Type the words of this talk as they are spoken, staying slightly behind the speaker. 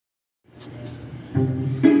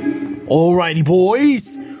Alrighty,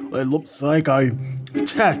 boys. It looks like our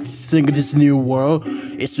task in this new world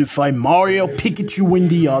is to find Mario, Pikachu, and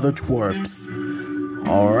the other twerps.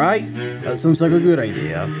 Alright, that sounds like a good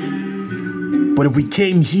idea. But if we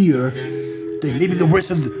came here, then maybe the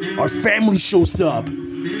rest of our family shows up,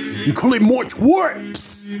 including more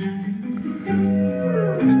twerps.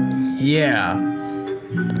 Yeah.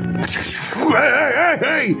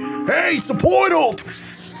 Hey, Supportal!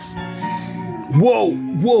 Whoa.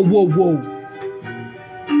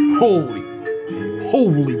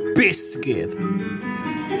 Holy biscuit.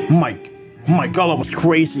 My God, that was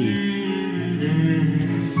crazy.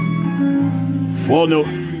 Well, no.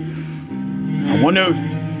 I wonder,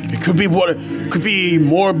 it could be more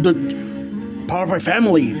of the part of my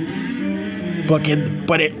family. But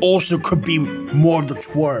it also could be more of the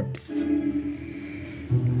twerps.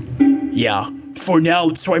 Yeah. For now,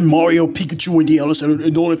 let's find Mario, Pikachu, and the others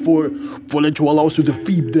in order for them to allow us to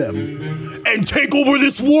defeat them and take over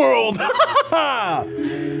this world.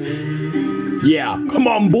 Yeah, come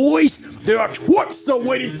on, boys. There are twerps still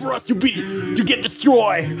waiting for us to get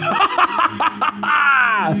destroyed.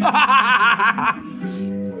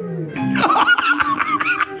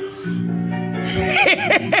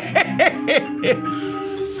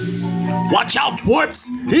 Watch out, twerps!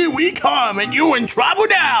 Here we come, and you're in trouble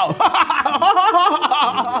now!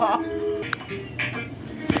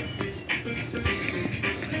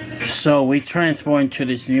 So we transport into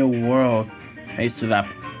this new world, thanks to that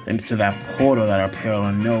portal that appeared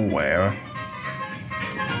out of nowhere.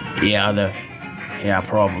 Yeah,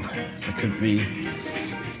 probably. It could be.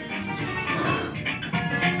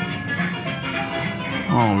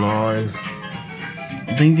 Oh Lord.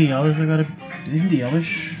 I think the others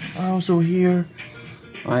are also here?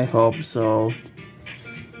 I hope so.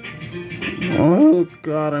 Oh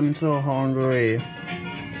God, I'm so hungry.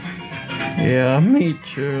 Yeah, me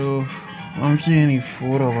too. I don't see any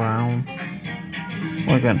food around.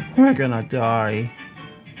 We're gonna die.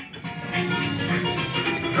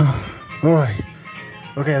 Alright.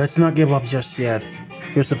 Okay, let's not give up just yet.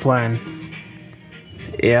 Here's the plan.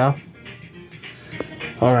 Yeah?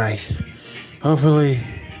 Alright. Hopefully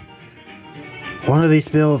one of these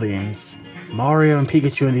buildings, Mario and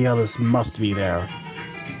Pikachu and the others must be there.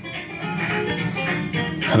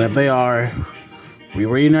 And if they are, we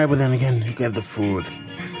reunite with them again and get the food.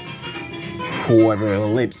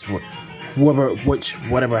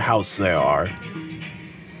 Whatever house they are.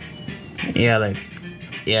 Yeah,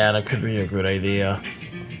 that could be a good idea.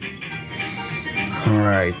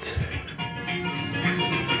 Alright.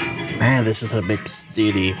 Man, this is a big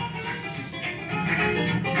city.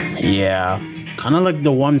 Yeah. Kind of like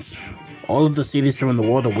all of the cities from the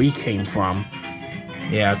world that we came from.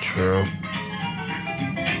 Yeah, true.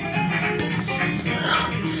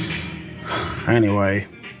 Anyway,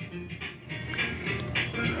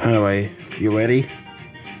 you ready?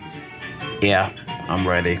 Yeah, I'm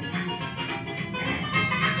ready.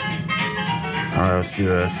 Alright, let's do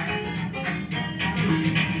this.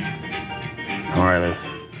 Alright,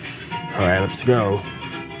 let's go.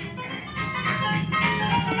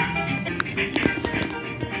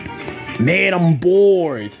 Man, I'm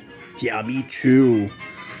bored. Yeah, me too.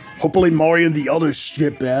 Hopefully Mario and the others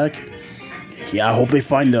get back. Yeah, I hope they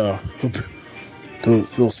find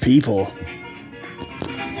those people.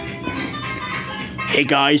 Hey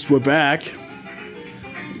guys, we're back.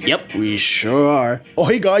 Yep, we sure are. Oh,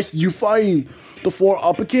 hey guys, did you find the 4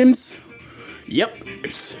 Uppikins? Yep,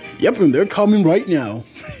 and they're coming right now.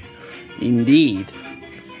 Indeed.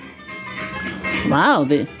 Wow,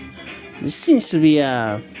 this seems to be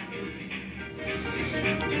a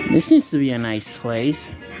nice place.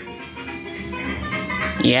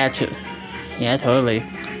 Yeah, totally.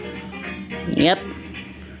 Yep.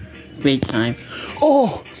 Great time.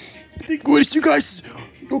 Oh, thank goodness you guys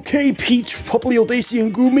okay, Peach, Popplio, Daisy,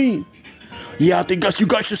 and Goomy. Yeah, thank gosh you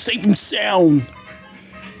guys are safe and sound.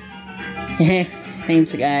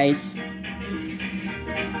 Thanks, guys.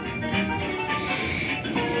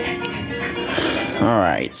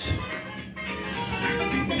 Alright.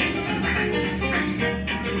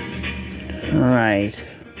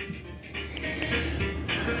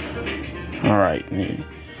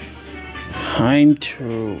 Time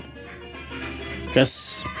to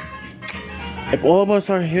guess if all of us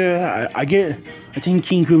are here, I think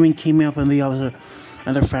King Goomy came up and the other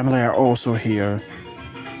family are also here.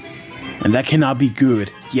 And that cannot be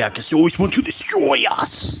good. Yeah, because they always want to destroy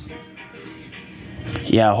us.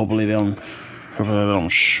 Yeah, hopefully they don't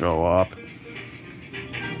show up.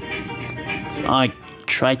 I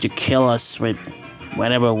tried to kill us with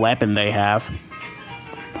whatever weapon they have.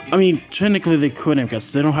 I mean, technically they couldn't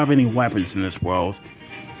because they don't have any weapons in this world.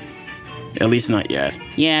 At least not yet.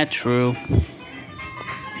 Yeah, true.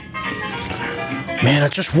 Man, I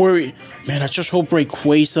just worry. Man, I just hope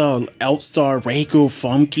Rayquaza, Eldstar, Raikou,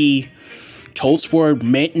 Funky, Toadsword,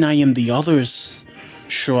 Midnight, and the others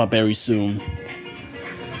show up very soon.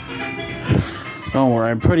 Don't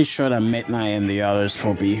worry, I'm pretty sure that Midnight and the others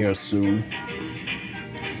will be here soon.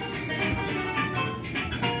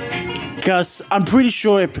 Because I'm pretty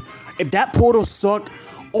sure if that portal sucked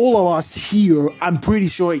all of us here, I'm pretty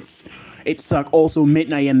sure it sucked also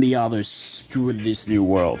Midnight and the others through this new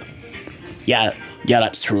world. Yeah,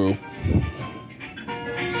 that's true.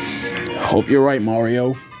 Hope you're right,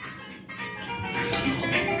 Mario.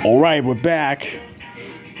 Alright, we're back.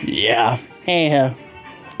 Yeah. Hey,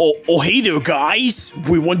 Oh, hey there, guys.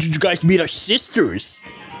 We wanted you guys to meet our sisters.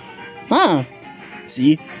 huh?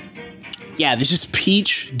 See? Yeah, this is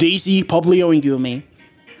Peach, Daisy, Popplio, and Goomy.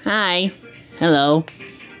 Hi. Hello.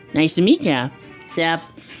 Nice to meet ya. Sup?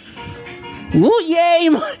 Woo, yay!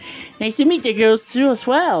 Nice to meet the girls too as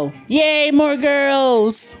well. Yay, more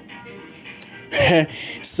girls!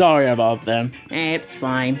 Sorry about them. It's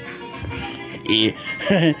fine. Yeah.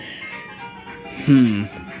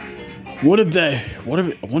 What if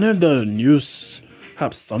the news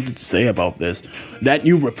have something to say about this? That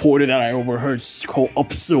new reporter that I overheard is called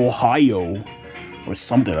Upstate Ohio. Or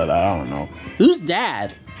something like that, I don't know. Who's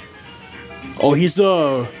that? Oh, he's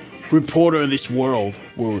the reporter in this world.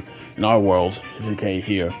 Well, in our world. It's okay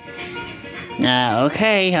here.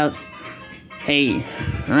 Okay. Hey.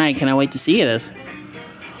 Alright, can I wait to see this?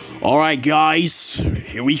 Alright, guys.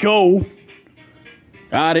 Here we go.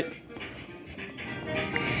 Got it.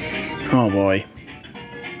 Oh, boy.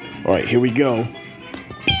 Alright, here we go.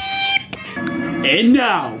 And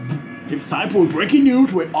now, it's time for breaking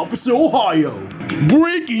news with Officer Ohio.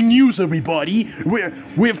 Breaking news, everybody.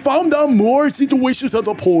 We've found out more situations at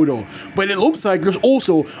the portal, but it looks like there's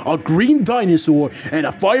also a green dinosaur and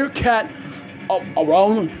a fire cat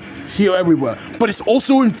around here everywhere. But it's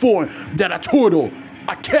also informed that a turtle,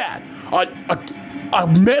 a cat, a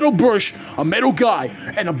metal bush, a metal guy,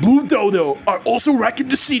 and a blue dodo are also wrecking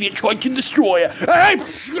the city and trying to destroy it.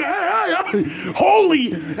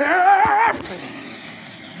 Holy!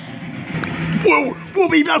 We'll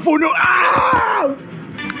be back for no. Ah!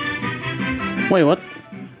 Wait, what?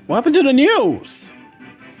 What happened to the news?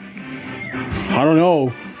 I don't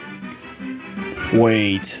know.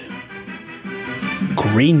 Wait.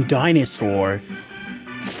 Green dinosaur.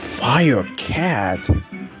 Fire cat.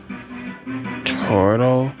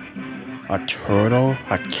 Turtle. A turtle.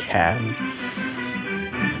 A cat.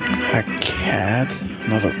 A cat.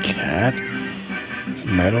 Another cat.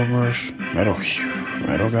 Metal bush.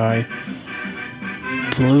 Metal guy.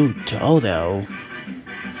 Blue dodo.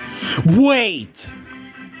 Wait!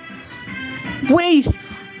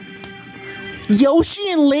 Yoshi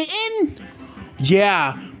and Litten?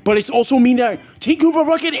 Yeah, but it's also mean that Team Koopa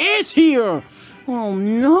Rocket is here! Oh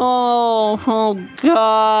no! Oh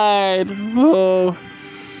god!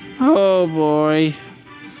 Oh boy!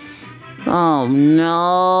 Oh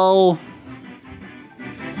no!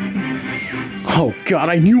 Oh god,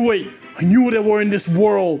 I knew it! I knew they were in this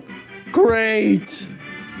world! Great!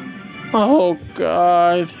 Oh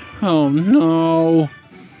god! Oh no!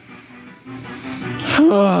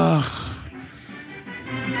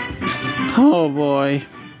 Oh boy.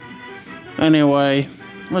 Anyway,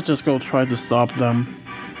 let's just go try to stop them.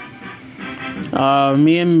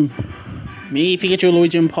 Me, Pikachu,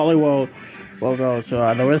 Luigi, and Polly will go.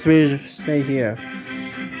 So the rest of you just stay here.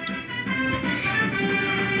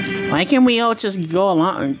 Why can't we all just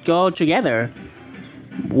go together?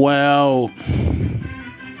 Well,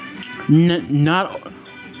 not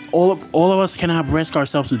all of us cannot risk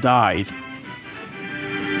ourselves to die.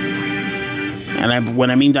 And when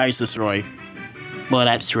I mean die is destroy. Well,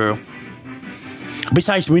 that's true.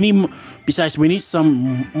 Besides, we need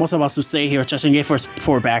most of us to stay here just in case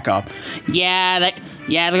for backup. Yeah, that's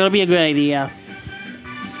gonna be a good idea.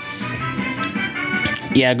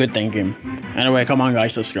 Yeah, good thinking. Anyway, come on,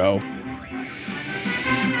 guys, let's go.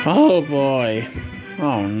 Oh boy.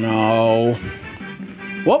 Oh no.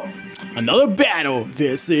 Whoop! Another battle.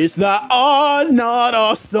 This is not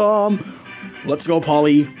awesome. Let's go,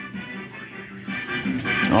 Polly.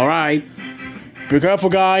 Alright. Be careful,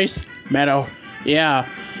 guys. Meadow. Yeah.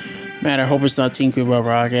 Man, I hope it's not Team Koopa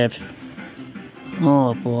Rocket.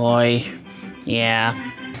 Oh boy. Yeah.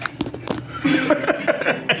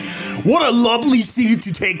 What a lovely city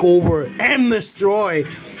to take over and destroy.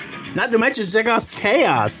 Not to mention check out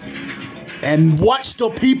chaos. And watch the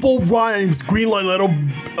people run and scream like little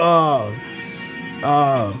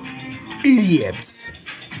idiots.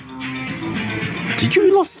 Did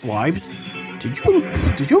you love slimes?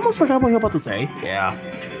 Did you almost forget what you were about to say? Yeah.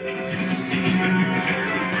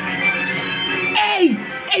 Hey!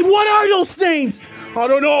 Hey, what are those things? I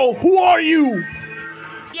don't know. Who are you?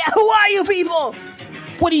 Yeah, who are you people?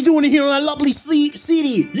 What are you doing here in a lovely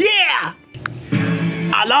city? Yeah!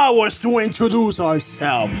 Allow us to introduce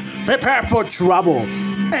ourselves. Prepare for trouble.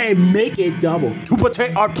 And make it double. To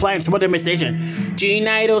protect our plans from devastation.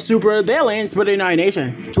 G-Nido super villains within our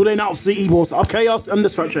nation. To denounce the evils of chaos and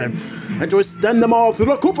destruction. And to extend them all to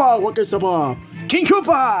the Koopa workers above. King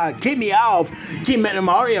Koopa, King Meowth, King Meta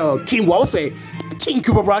Mario, King Wobbuffet, King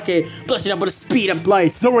Koopa Rocket, blessed up with the speed of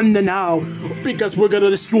light. Surrender now, because we're gonna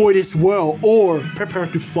destroy this world, or prepare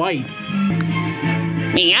to fight.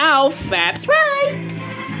 Meowth, that's right.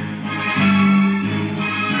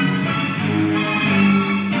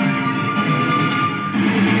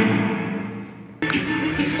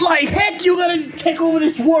 Like heck, you gotta take over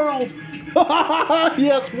this world.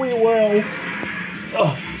 Yes, we will.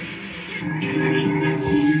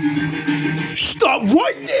 Stop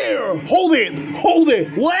right there! Hold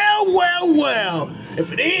it! Well.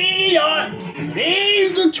 If it ain't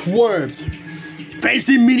the twerps.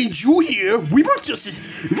 Fancy meeting you here. We were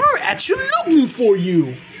actually looking for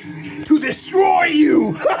you. To destroy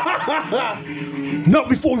you! Not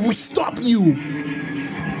before we stop you!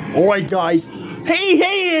 Alright, guys.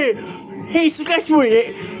 Hey, so guys,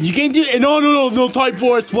 you can't do it. No time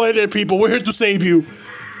for explaining it, people. We're here to save you.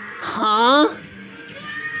 Huh?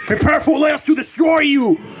 Prepare for let us to destroy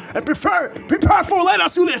you! And prepare for let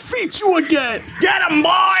us to defeat you again! Get 'em,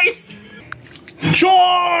 boys!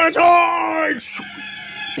 Charge!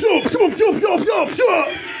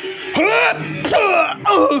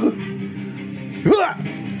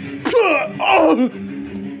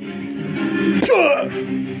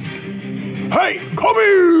 Hey, come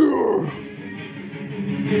here!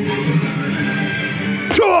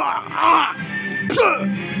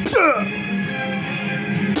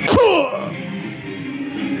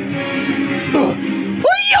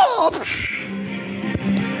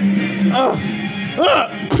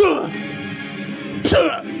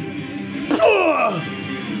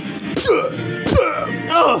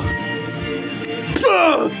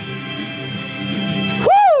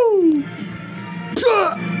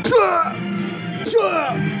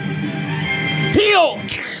 Heal!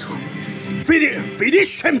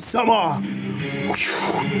 Finish him, Sama!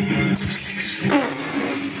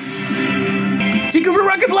 Think of a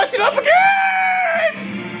rocket blast it up again!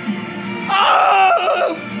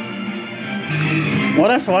 Well,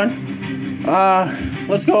 that's fun.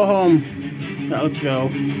 Let's go home. Yeah, let's go.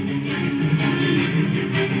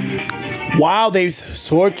 Wow, they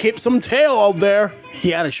sure kept some tail out there.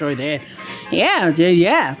 Yeah, they sure did.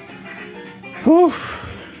 Yeah. Whew.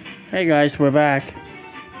 Hey guys, we're back.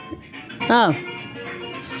 Oh,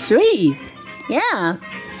 sweet. Yeah.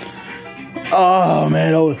 Oh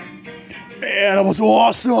man, that was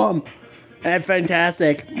awesome and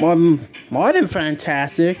fantastic. More than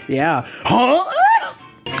fantastic. Yeah. Huh?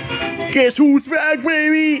 Guess who's back,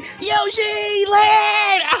 baby? Yoshi,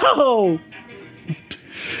 Litten! Oh!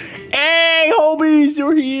 Hey, homies,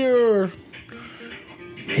 you're here.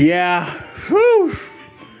 Yeah. Whew.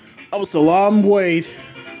 That was a long wait.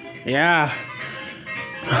 Yeah.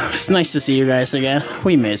 It's nice to see you guys again.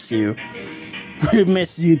 We miss you. We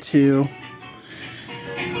miss you too.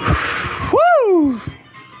 Woo!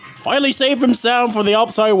 Finally safe from sound for the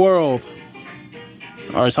outside world.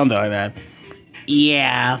 Or something like that.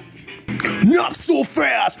 Yeah. Not so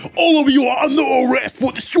fast! All of you are under arrest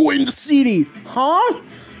for destroying the city! Huh?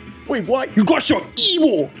 Wait, what? You guys are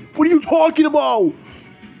evil! What are you talking about?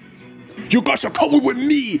 You guys are coming with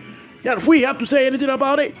me! Yeah, if we have to say anything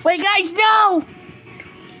about it... Wait, guys, no!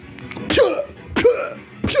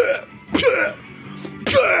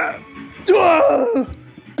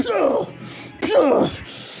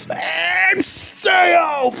 And stay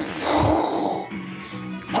out!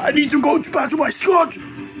 I need to go back to my Scott!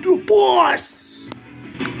 To the boss!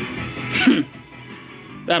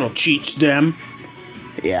 That'll teach them.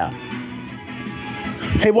 Yeah.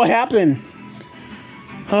 Hey, what happened?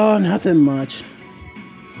 Oh, nothing much.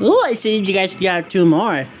 Ooh, I see you guys got 2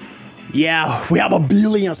 more. Yeah, we have 1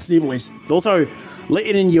 billion siblings. Those are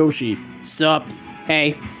Litten and Yoshi. Sup?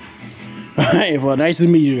 Hey. Hey, well, nice to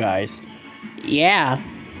meet you guys. Yeah.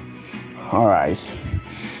 Alright.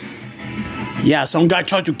 Yeah, some guy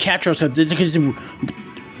tried to catch us because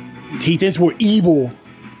he thinks we're evil.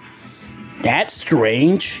 That's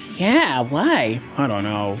strange. Yeah, why? I don't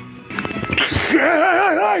know.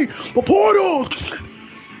 Hey! The portal!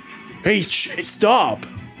 Hey, stop!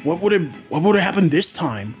 What would have happened this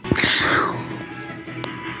time?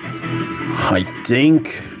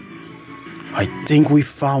 I think we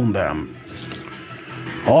found them.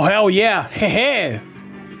 Oh hell yeah! Hey!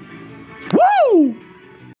 Woo!